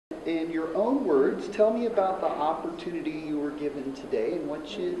in your own words, tell me about the opportunity you were given today and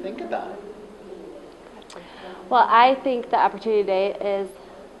what you think about it. Well, I think the opportunity today is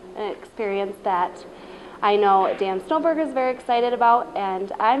an experience that I know Dan Snowberger is very excited about,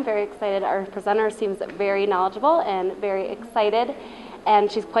 and I'm very excited. Our presenter seems very knowledgeable and very excited,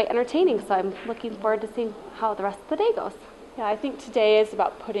 and she's quite entertaining, so I'm looking forward to seeing how the rest of the day goes. Yeah, I think today is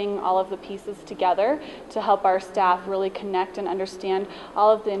about putting all of the pieces together to help our staff really connect and understand all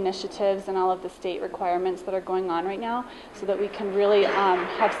of the initiatives and all of the state requirements that are going on right now so that we can really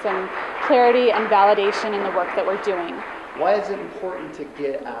have some clarity and validation in the work that we're doing. Why is it important to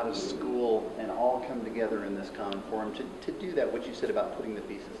get out of school and all come together in this common forum to do that, what you said about putting the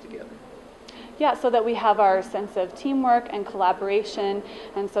pieces together? Yeah, so that we have our sense of teamwork and collaboration,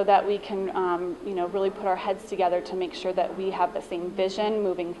 and so that we can, really put our heads together to make sure that we have the same vision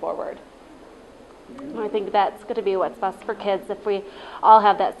moving forward. I think that's going to be what's best for kids if we all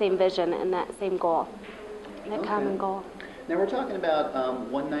have that same vision and that same goal, that common goal. Now we're talking about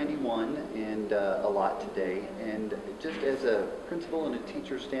 191 and a lot today, and just as a principal and a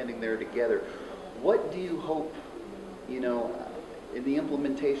teacher standing there together, what do you hope, in the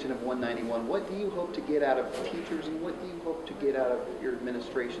implementation of 191, what do you hope to get out of teachers and what do you hope to get out of your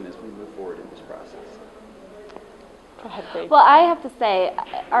administration as we move forward in this process? Go ahead, Bree. Well, I have to say,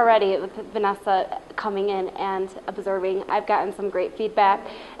 already with Vanessa coming in and observing, I've gotten some great feedback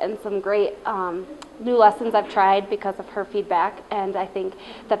and some great new lessons I've tried because of her feedback, and I think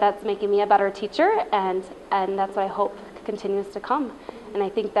that that's making me a better teacher, and that's what I hope continues to come. And I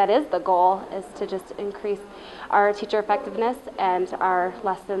think that is the goal, is to just increase our teacher effectiveness and our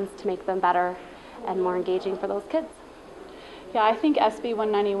lessons to make them better and more engaging for those kids. Yeah, I think SB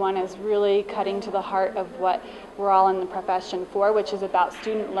 191 is really cutting to the heart of what we're all in the profession for, which is about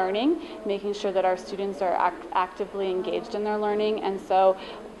student learning, making sure that our students are actively engaged in their learning. And so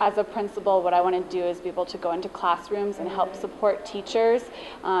as a principal, what I want to do is be able to go into classrooms and help support teachers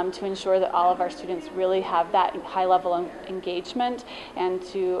to ensure that all of our students really have that high level of engagement, and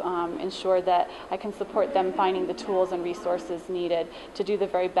to ensure that I can support them finding the tools and resources needed to do the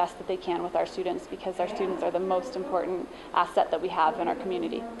very best that they can with our students, because our students are the most important asset that we have in our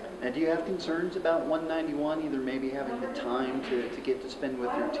community. And do you have concerns about 191, either maybe having the time to get to spend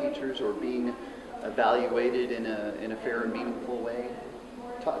with your teachers or being evaluated in a fair and meaningful way?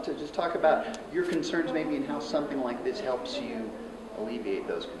 Just talk about your concerns maybe and how something like this helps you alleviate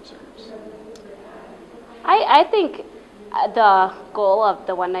those concerns. I think the goal of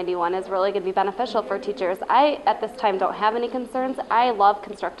the 191 is really going to be beneficial for teachers. I, at this time, don't have any concerns. I love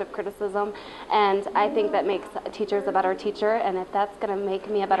constructive criticism, and I think that makes teachers a better teacher, and if that's going to make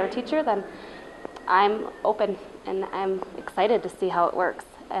me a better teacher, then I'm open, and I'm excited to see how it works.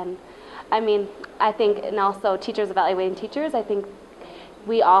 And I think, and also teachers evaluating teachers, I think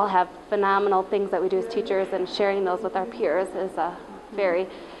we all have phenomenal things that we do as teachers, and sharing those with our peers is a very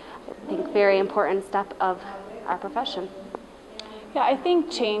important step of our profession. Yeah, I think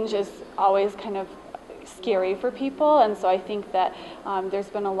change is always kind of scary for people, and so I think that there's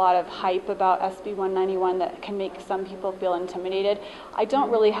been a lot of hype about SB 191 that can make some people feel intimidated. I don't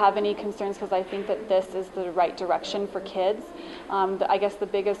really have any concerns because I think that this is the right direction for kids. I guess the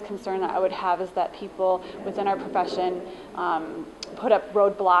biggest concern that I would have is that people within our profession put up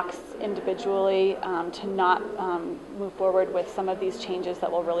roadblocks individually to not move forward with some of these changes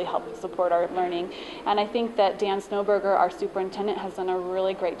that will really help support our learning. And I think that Dan Snowberger, our superintendent, has done a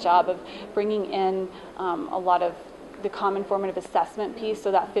really great job of bringing in a lot of the common formative assessment piece,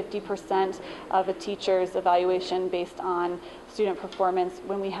 so that 50% of a teacher's evaluation based on student performance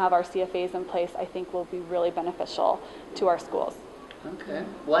when we have our CFAs in place, I think will be really beneficial to our schools. Okay.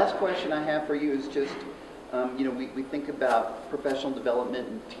 Last question I have for you is just, we think about professional development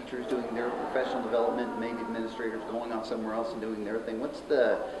and teachers doing their professional development, maybe administrators going off somewhere else and doing their thing. What's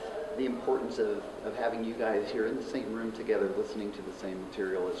the importance of having you guys here in the same room together listening to the same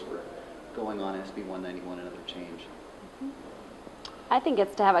material as we're going on SB 191 and other change? I think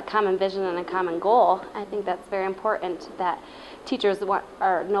it's to have a common vision and a common goal. I think that's very important, that teachers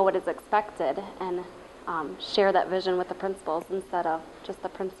know what is expected and share that vision with the principals instead of just the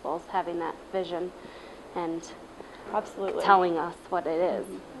principals having that vision and Absolutely. telling us what it is.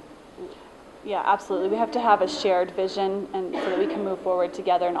 Yeah, absolutely. We have to have a shared vision, and so that we can move forward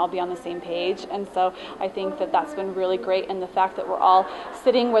together and all be on the same page. And so I think that that's been really great, and the fact that we're all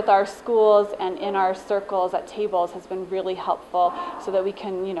sitting with our schools and in our circles at tables has been really helpful, so that we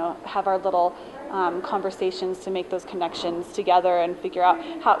can, have our little conversations to make those connections together and figure out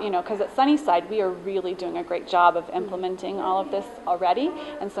how, because at Sunnyside we are really doing a great job of implementing all of this already,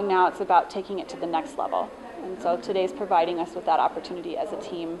 and so now it's about taking it to the next level. And so today's providing us with that opportunity as a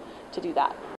team to do that.